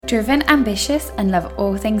Driven, ambitious, and love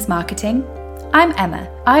all things marketing? I'm Emma.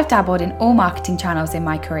 I've dabbled in all marketing channels in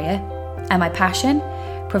my career. And my passion?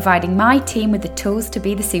 Providing my team with the tools to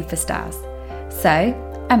be the superstars.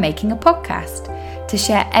 So, I'm making a podcast to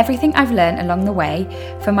share everything I've learned along the way,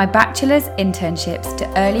 from my bachelor's internships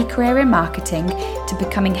to early career in marketing to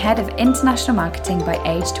becoming head of international marketing by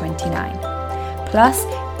age 29. Plus,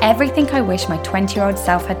 everything I wish my 20-year-old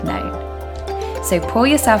self had known. So pour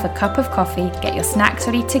yourself a cup of coffee, get your snacks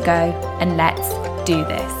ready to go, and let's do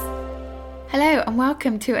this. Hello and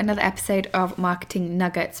welcome to another episode of Marketing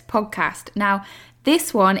Nuggets podcast. Now,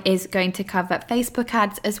 this one is going to cover Facebook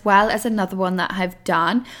ads as well as another one that I've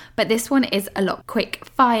done, but this one is a lot quick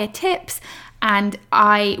fire tips, and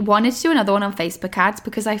I wanted to do another one on Facebook ads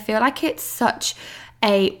because I feel like it's such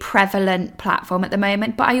a prevalent platform at the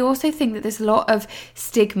moment, but I also think that there's a lot of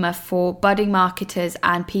stigma for budding marketers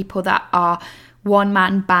and people that are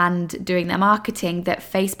one-man band doing their marketing, that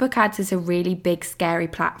Facebook ads is a really big scary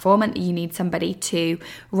platform and you need somebody to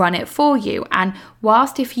run it for you. And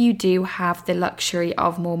whilst if you do have the luxury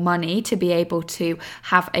of more money to be able to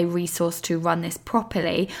have a resource to run this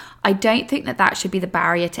properly, I don't think that that should be the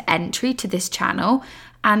barrier to entry to this channel.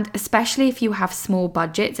 And especially if you have small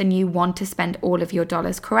budgets and you want to spend all of your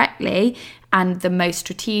dollars correctly and the most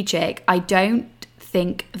strategic, I don't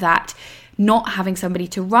think that not having somebody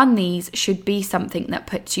to run these should be something that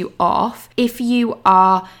puts you off. If you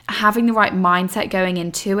are having the right mindset going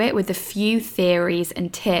into it with a few theories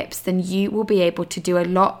and tips, then you will be able to do a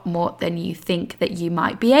lot more than you think that you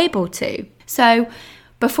might be able to. So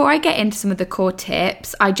before I get into some of the core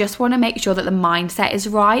tips, I just want to make sure that the mindset is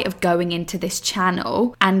right of going into this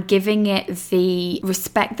channel and giving it the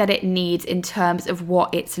respect that it needs in terms of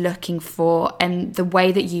what it's looking for and the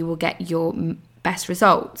way that you will get your best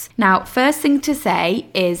results. Now, first thing to say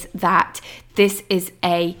is that this is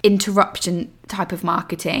a interruption type of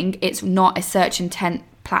marketing. It's not a search intent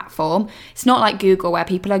platform. It's not like Google where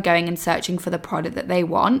people are going and searching for the product that they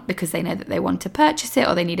want because they know that they want to purchase it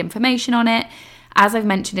or they need information on it. As I've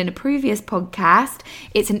mentioned in a previous podcast,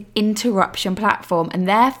 it's an interruption platform, and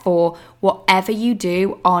therefore whatever you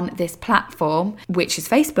do on this platform, which is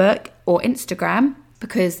Facebook or Instagram,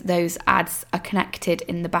 because those ads are connected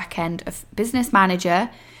in the back end of Business Manager,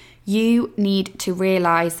 you need to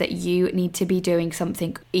realize that you need to be doing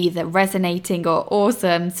something either resonating or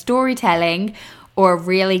awesome storytelling or a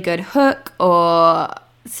really good hook or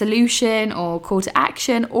solution or call to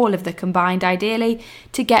action, all of the combined ideally,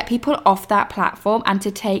 to get people off that platform and to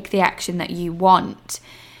take the action that you want.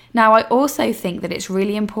 Now, I also think that it's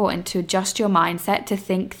really important to adjust your mindset to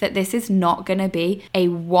think that this is not going to be a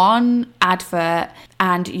one advert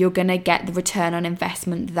and you're going to get the return on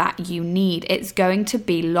investment that you need. It's going to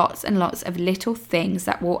be lots and lots of little things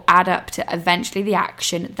that will add up to eventually the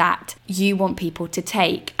action that you want people to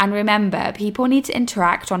take. And remember, people need to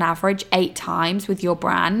interact on average 8 times with your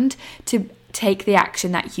brand to take the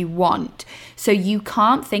action that you want. So you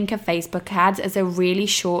can't think of Facebook ads as a really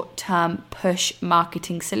short-term push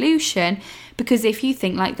marketing solution, because if you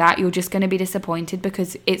think like that, you're just going to be disappointed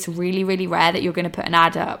because it's really, really rare that you're going to put an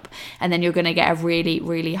ad up and then you're going to get a really,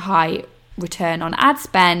 really high return on ad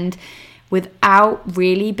spend without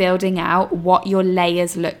really building out what your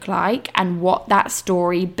layers look like and what that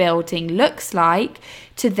story building looks like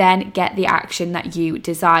to then get the action that you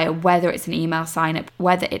desire, whether it's an email sign up,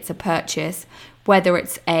 whether it's a purchase, whether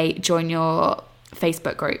it's a join your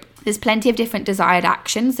Facebook group. There's plenty of different desired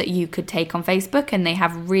actions that you could take on Facebook, and they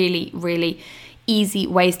have really, really easy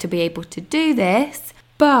ways to be able to do this.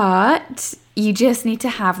 But you just need to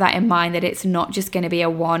have that in mind, that it's not just going to be a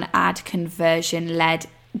one ad conversion led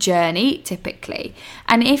journey typically.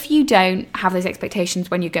 And if you don't have those expectations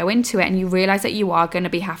when you go into it and you realize that you are going to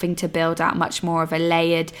be having to build out much more of a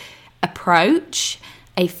layered approach,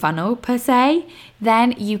 a funnel per se,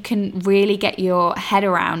 then you can really get your head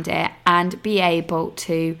around it and be able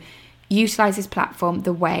to utilize this platform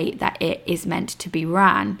the way that it is meant to be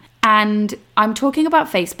ran. And I'm talking about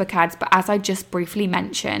Facebook ads, but as I just briefly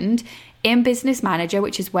mentioned, in Business Manager,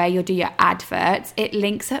 which is where you'll do your adverts, it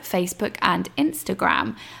links at Facebook and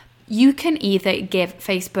Instagram. You can either give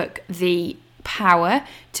Facebook the power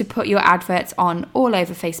to put your adverts on all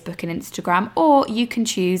over Facebook and Instagram, or you can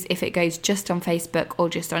choose if it goes just on Facebook or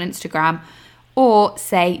just on Instagram, or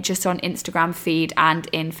say just on Instagram feed and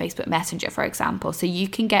in Facebook Messenger, for example. So you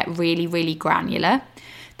can get really, really granular.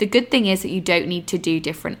 The good thing is that you don't need to do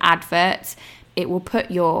different adverts. It will put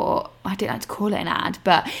your, I don't like to call it an ad,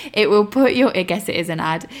 but it will put your, I guess it is an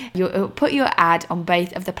ad. It will put your ad on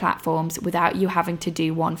both of the platforms without you having to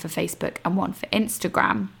do one for Facebook and one for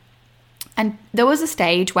Instagram. And there was a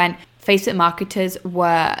stage when Facebook marketers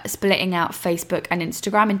were splitting out Facebook and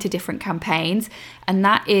Instagram into different campaigns, and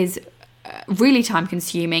that is really time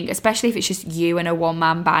consuming, especially if it's just you and a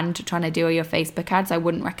one-man band trying to do all your Facebook ads. I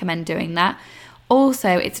wouldn't recommend doing that. Also,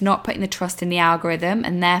 it's not putting the trust in the algorithm,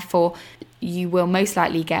 and therefore you will most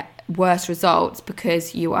likely get worse results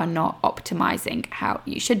because you are not optimizing how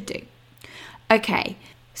you should do. Okay,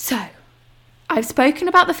 so I've spoken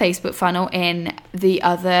about the Facebook funnel in the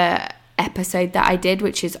other episode that I did,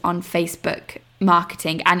 which is on Facebook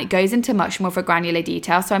marketing, and it goes into much more of a granular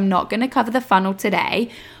detail, so I'm not going to cover the funnel today.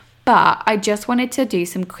 But I just wanted to do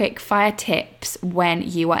some quick fire tips when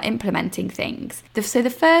you are implementing things. So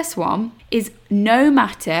the first one is, no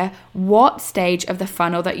matter what stage of the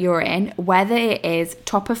funnel that you're in, whether it is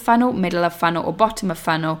top of funnel, middle of funnel, or bottom of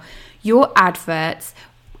funnel, your adverts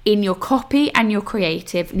in your copy and your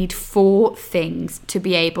creative need 4 things to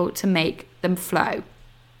be able to make them flow.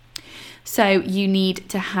 So you need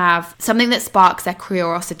to have something that sparks their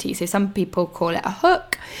curiosity. So some people call it a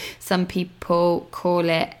hook, some people call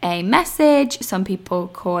it a message, some people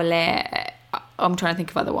call it, I'm trying to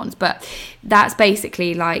think of other ones, but that's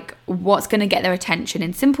basically like what's going to get their attention.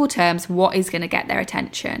 In simple terms, what is going to get their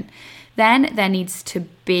attention? Then there needs to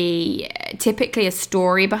be typically a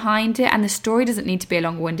story behind it, and the story doesn't need to be a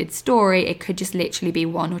long-winded story. It could just literally be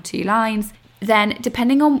 1 or 2 lines. Then,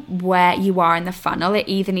 depending on where you are in the funnel, it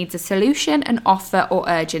either needs a solution, an offer, or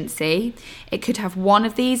urgency. It could have one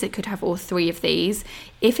of these, it could have all 3 of these.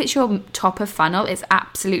 If it's your top of funnel, it's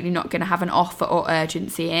absolutely not going to have an offer or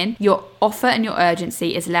urgency in. Your offer and your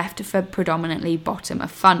urgency is left for predominantly bottom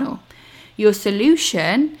of funnel. Your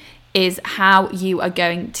solution is how you are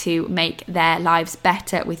going to make their lives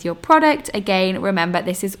better with your product. Again, remember,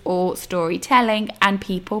 this is all storytelling, and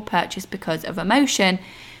people purchase because of emotion.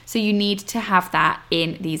 So you need to have that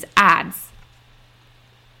in these ads.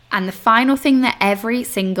 And the final thing that every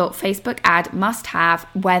single Facebook ad must have,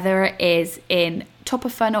 whether it is in top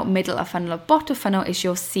of funnel, middle of funnel, or bottom of funnel, is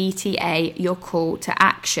your CTA, your call to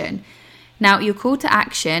action. Now, your call to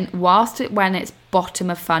action, when it's bottom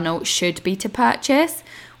of funnel, should be to purchase.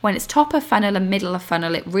 When it's top of funnel and middle of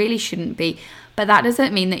funnel, it really shouldn't be. But that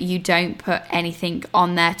doesn't mean that you don't put anything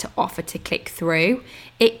on there to offer to click through.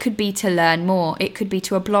 It could be to learn more. It could be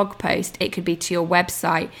to a blog post. It could be to your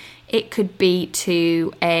website. It could be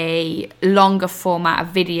to a longer format of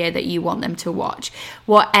video that you want them to watch.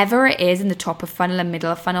 Whatever it is in the top of funnel and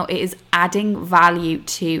middle of funnel, it is adding value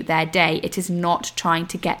to their day. It is not trying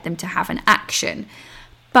to get them to have an action.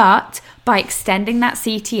 But by extending that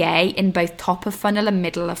CTA in both top of funnel and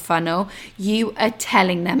middle of funnel, you are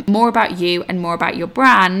telling them more about you and more about your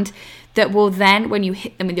brand that will then, when you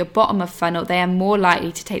hit them with your bottom of funnel, they are more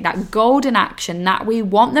likely to take that golden action that we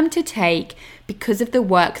want them to take because of the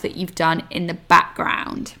work that you've done in the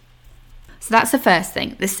background. So that's the first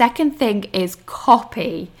thing. The second thing is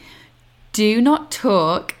copy. Do not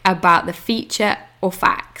talk about the feature or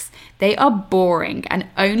facts. They are boring and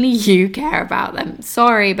only you care about them.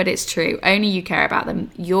 Sorry, but it's true. Only you care about them.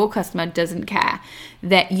 Your customer doesn't care.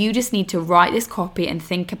 That you just need to write this copy and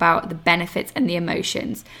think about the benefits and the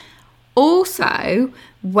emotions. Also,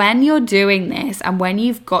 when you're doing this and when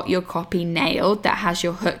you've got your copy nailed that has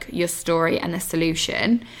your hook, your story, and the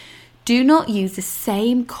solution, do not use the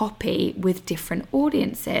same copy with different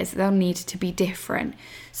audiences. They'll need to be different.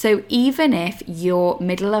 So even if you're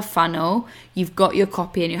middle of funnel, you've got your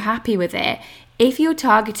copy and you're happy with it, if you're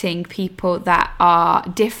targeting people that are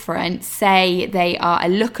different, say they are a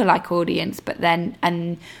lookalike audience,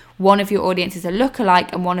 and one of your audience is a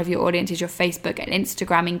lookalike and one of your audience is your Facebook and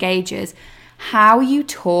Instagram engagers, how you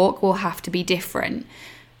talk will have to be different.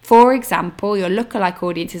 For example, your lookalike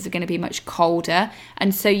audiences are going to be much colder,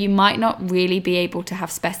 and so you might not really be able to have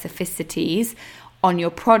specificities on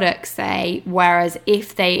your product, say, whereas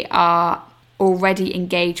if they are already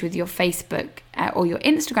engaged with your Facebook or your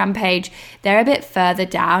Instagram page, they're a bit further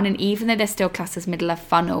down, and even though they're still classed as middle of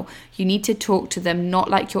funnel, you need to talk to them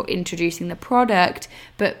not like you're introducing the product,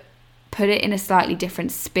 but put it in a slightly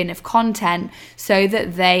different spin of content so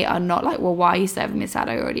that they are not like, well, why are you serving this ad?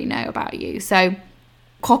 I already know about you. So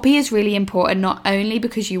copy is really important, not only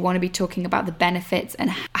because you want to be talking about the benefits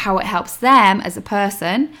and how it helps them as a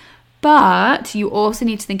person, but you also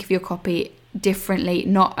need to think of your copy differently,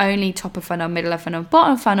 not only top of funnel, middle of funnel,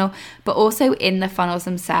 bottom of funnel, but also in the funnels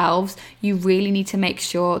themselves. You really need to make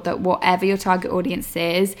sure that whatever your target audience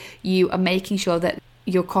is, you are making sure that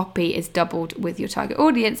your copy is doubled with your target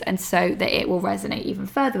audience, and so that it will resonate even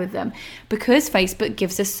further with them. Because Facebook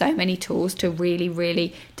gives us so many tools to really,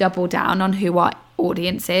 really double down on who our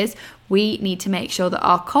audience is, we need to make sure that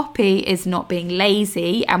our copy is not being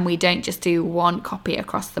lazy and we don't just do one copy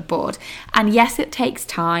across the board. And yes, it takes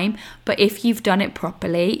time, but if you've done it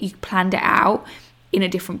properly, you planned it out in a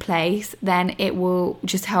different place, then it will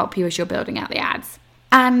just help you as you're building out the ads.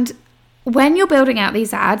 And when you're building out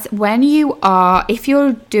these ads, if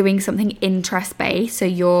you're doing something interest-based, so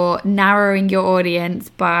you're narrowing your audience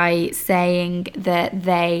by saying that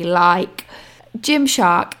they like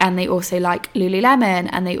Gymshark and they also like Lululemon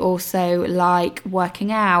and they also like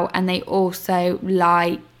working out and they also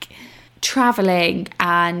like traveling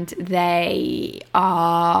and they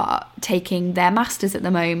are taking their masters at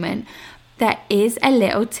the moment, there is a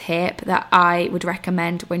little tip that I would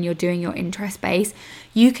recommend when you're doing your interest base.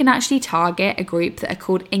 You can actually target a group that are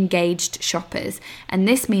called engaged shoppers. And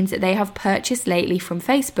this means that they have purchased lately from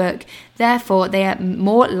Facebook. Therefore, they are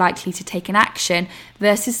more likely to take an action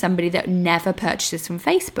versus somebody that never purchases from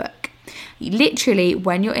Facebook. Literally,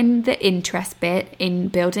 when you're in the interest bit in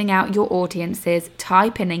building out your audiences,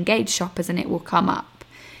 type in engaged shoppers and it will come up.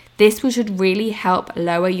 This should really help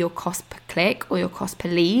lower your cost per click or your cost per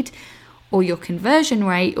lead, or your conversion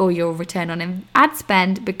rate or your return on ad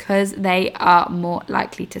spend, because they are more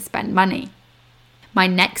likely to spend money. My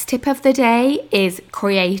next tip of the day is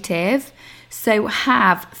creative. So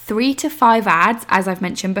have 3 to 5 ads, as I've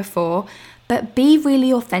mentioned before, but be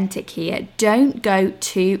really authentic here. Don't go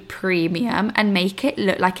too premium and make it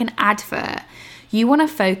look like an advert. You want to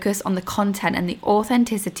focus on the content and the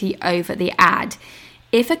authenticity over the ad.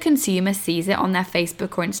 If a consumer sees it on their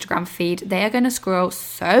Facebook or Instagram feed, they are going to scroll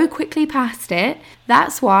so quickly past it.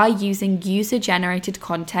 That's why using user-generated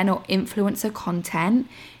content or influencer content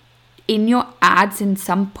in your ads in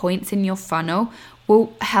some points in your funnel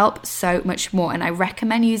will help so much more. And I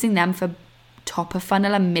recommend using them for top of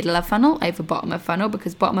funnel and middle of funnel over bottom of funnel,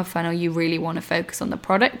 because bottom of funnel, you really want to focus on the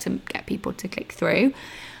product and get people to click through.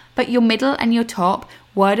 But your middle and your top,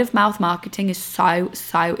 word of mouth marketing is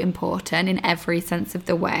so important in every sense of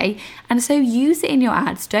the way. And so use it in your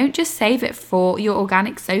ads. Don't just save it for your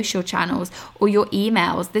organic social channels or your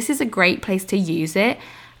emails. This is a great place to use it.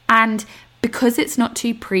 And because it's not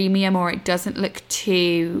too premium or it doesn't look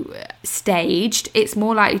too staged, it's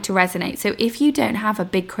more likely to resonate. So if you don't have a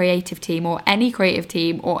big creative team or any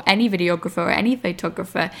videographer or any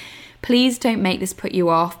photographer, please don't make this put you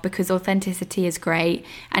off, because authenticity is great.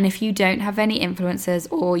 And if you don't have any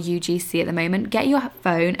influencers or UGC at the moment, get your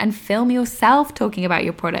phone and film yourself talking about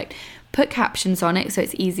your product. Put captions on it so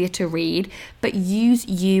it's easier to read, but use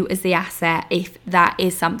you as the asset if that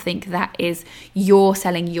is something that is you're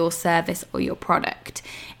selling your service or your product.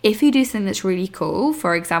 If you do something that's really cool,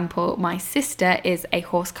 for example, my sister is a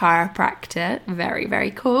horse chiropractor, very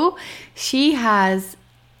cool. She has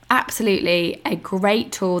absolutely a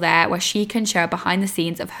great tool there where she can show behind the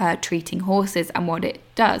scenes of her treating horses and what it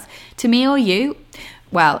does. To me or you,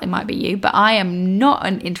 well, it might be you, but I am not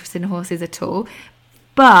interested in horses at all.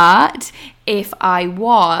 But if I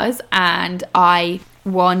was and I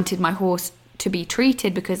wanted my horse to be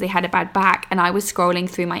treated because they had a bad back and I was scrolling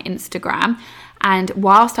through my Instagram, and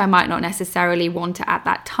whilst I might not necessarily want it at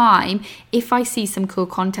that time, if I see some cool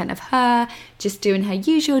content of her just doing her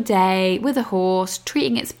usual day with a horse,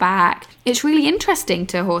 treating its back, it's really interesting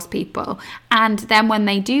to horse people. And then when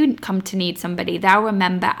they do come to need somebody, they'll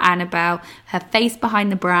remember Annabelle, her face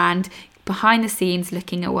behind the brand, behind the scenes,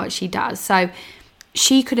 looking at what she does. So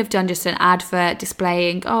she could have done just an advert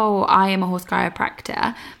displaying, oh, I am a horse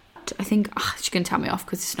chiropractor. I think she's going to tell me off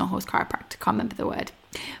because it's not horse chiropractor, can't remember the word.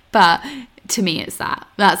 But to me, it's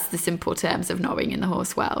that's the simple terms of not being in the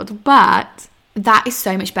horse world. But that is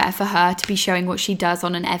so much better for her to be showing what she does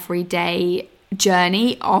on an everyday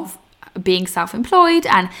journey of being self-employed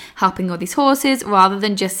and helping all these horses, rather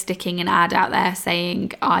than just sticking an ad out there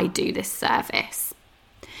saying, I do this service.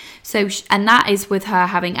 So, and that is with her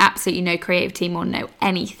having absolutely no creative team or no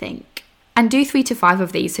anything. And do 3 to 5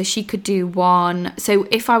 of these. So she could do one. So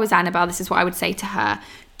if I was Annabelle, this is what I would say to her.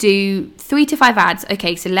 Do 3 to 5 ads.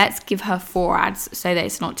 Okay, so let's give her 4 ads so that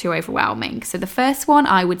it's not too overwhelming. So the first one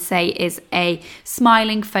I would say is a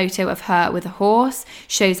smiling photo of her with a horse.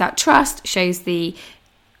 Shows that trust, shows the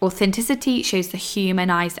authenticity, shows the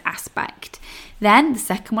humanized aspect. Then the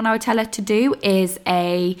second one I would tell her to do is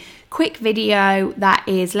a quick video that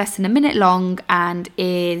is less than a minute long and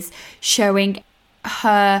is showing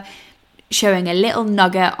a little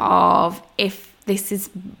nugget of if this is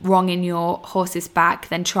wrong in your horse's back,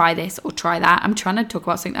 then try this or try that. I'm trying to talk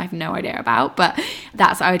about something I have no idea about, but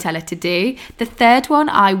that's what I would tell her to do. The third one,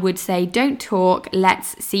 I would say, don't talk.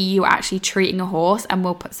 Let's see you actually treating a horse, and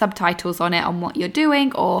we'll put subtitles on it on what you're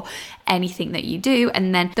doing or anything that you do.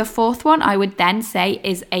 And then the fourth one I would then say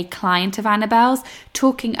is a client of Annabelle's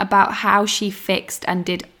talking about how she fixed and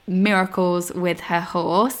did miracles with her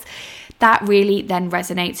horse. That really then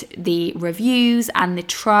resonates the reviews and the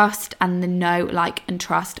trust and the know, like, and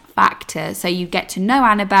trust factor. So you get to know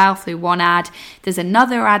Annabelle through one ad. There's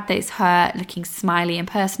another ad that's her looking smiley and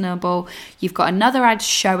personable. You've got another ad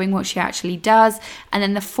showing what she actually does. And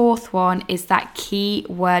then the fourth one is that key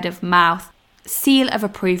word of mouth, seal of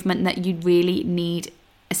approval that you really need,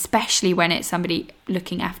 especially when it's somebody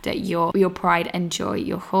looking after your pride and joy,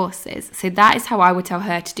 your horses. So that is how I would tell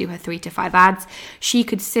her to do her 3 to 5 ads. She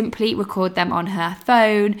could simply record them on her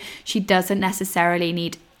phone. She doesn't necessarily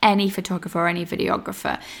need any photographer or any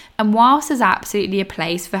videographer. And whilst there's absolutely a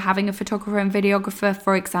place for having a photographer and videographer,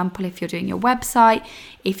 for example, if you're doing your website,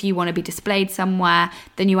 if you want to be displayed somewhere,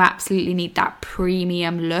 then you absolutely need that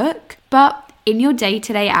premium look. But in your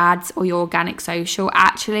day-to-day ads or your organic social,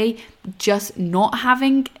 actually just not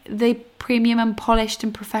having the premium and polished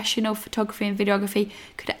and professional photography and videography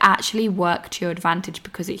could actually work to your advantage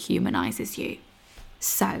because it humanizes you.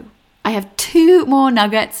 So I have 2 more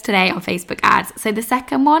nuggets today on Facebook ads. So the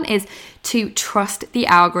second one is to trust the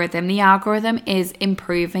algorithm. The algorithm is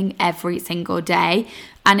improving every single day,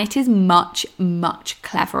 and it is much, much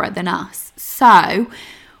cleverer than us. So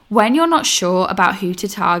when you're not sure about who to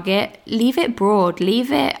target, leave it broad,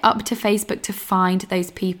 leave it up to Facebook to find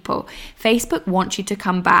those people. Facebook wants you to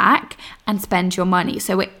come back and spend your money.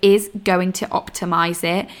 So it is going to optimize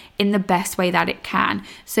it in the best way that it can.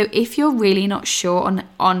 So if you're really not sure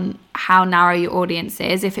on how narrow your audience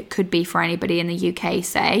is, if it could be for anybody in the UK,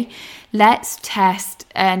 say, let's test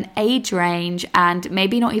an age range and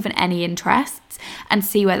maybe not even any interests and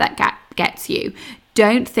see where that gets you.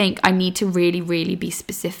 Don't think I need to really, really be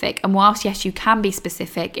specific. And whilst, yes, you can be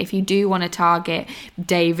specific, if you do want to target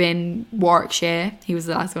Dave in Warwickshire, he was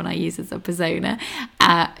the last one I used as a persona.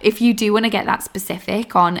 If you do want to get that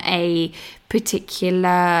specific on a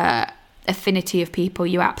particular affinity of people,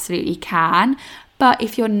 you absolutely can. But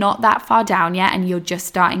if you're not that far down yet and you're just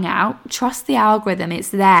starting out, trust the algorithm. It's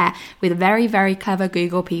there with very, very clever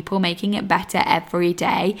Google people making it better every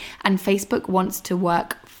day. And Facebook wants to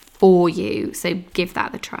work for you. So give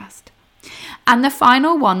that the trust. And the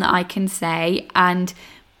final one that I can say, and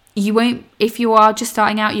you won't, if you are just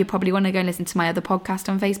starting out, you probably want to go and listen to my other podcast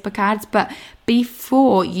on Facebook ads. But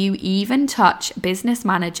before you even touch Business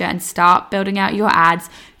Manager and start building out your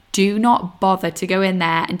ads, do not bother to go in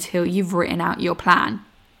there until you've written out your plan.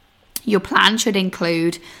 Your plan should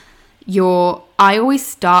include I always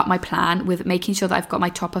start my plan with making sure that I've got my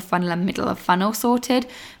top of funnel and middle of funnel sorted.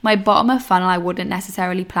 My bottom of funnel, I wouldn't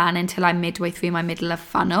necessarily plan until I'm midway through my middle of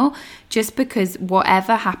funnel, just because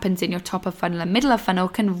whatever happens in your top of funnel and middle of funnel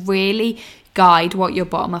can really guide what your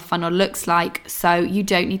bottom of funnel looks like. So you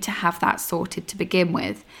don't need to have that sorted to begin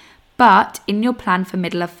with. But in your plan for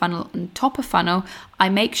middle of funnel and top of funnel, I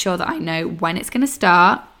make sure that I know when it's going to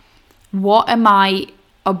start, what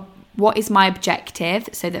is my objective,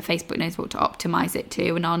 so that Facebook knows what to optimize it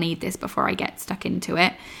to, and I'll need this before I get stuck into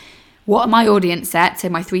it. What are my audience sets, so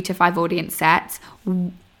my 3 to 5 audience sets?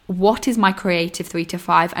 What is my creative 3 to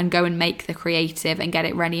 5, and go and make the creative and get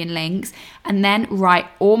it ready in links, and then write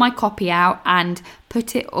all my copy out and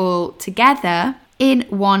put it all together in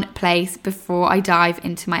one place before I dive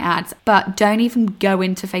into my ads. But don't even go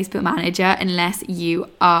into Facebook Manager unless you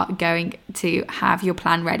are going to have your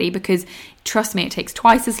plan ready, because trust me, it takes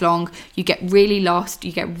twice as long. You get really lost.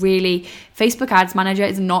 Facebook Ads Manager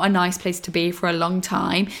is not a nice place to be for a long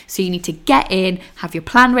time. So you need to get in, have your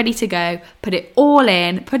plan ready to go, put it all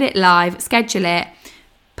in, put it live, schedule it,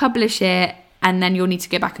 publish it, and then you'll need to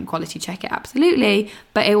go back and quality check it, absolutely.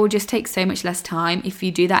 But it will just take so much less time if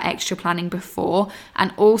you do that extra planning before.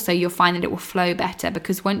 And also you'll find that it will flow better,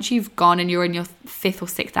 because once you've gone and you're in your 5th or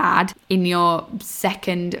 6th ad in your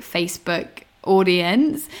second Facebook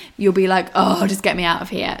audience, you'll be like, oh, just get me out of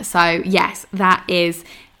here. So yes, that is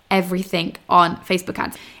everything on Facebook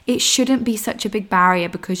ads. It shouldn't be such a big barrier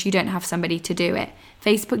because you don't have somebody to do it.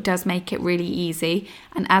 Facebook does make it really easy.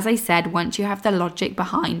 And as I said, once you have the logic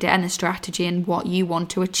behind it and the strategy and what you want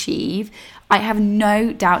to achieve, I have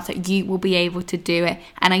no doubt that you will be able to do it.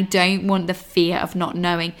 And I don't want the fear of not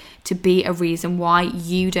knowing to be a reason why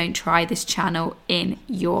you don't try this channel in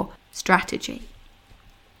your strategy.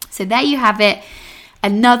 So there you have it.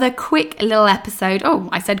 Another quick little episode. Oh,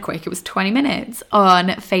 I said quick. It was 20 minutes on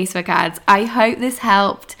Facebook ads. I hope this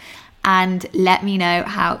helped. and let me know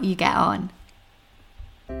how you get on.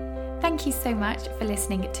 Thank you so much for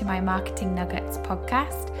listening to my Marketing Nuggets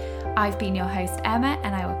podcast. I've been your host, Emma,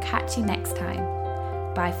 and I will catch you next time.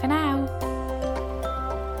 Bye for now.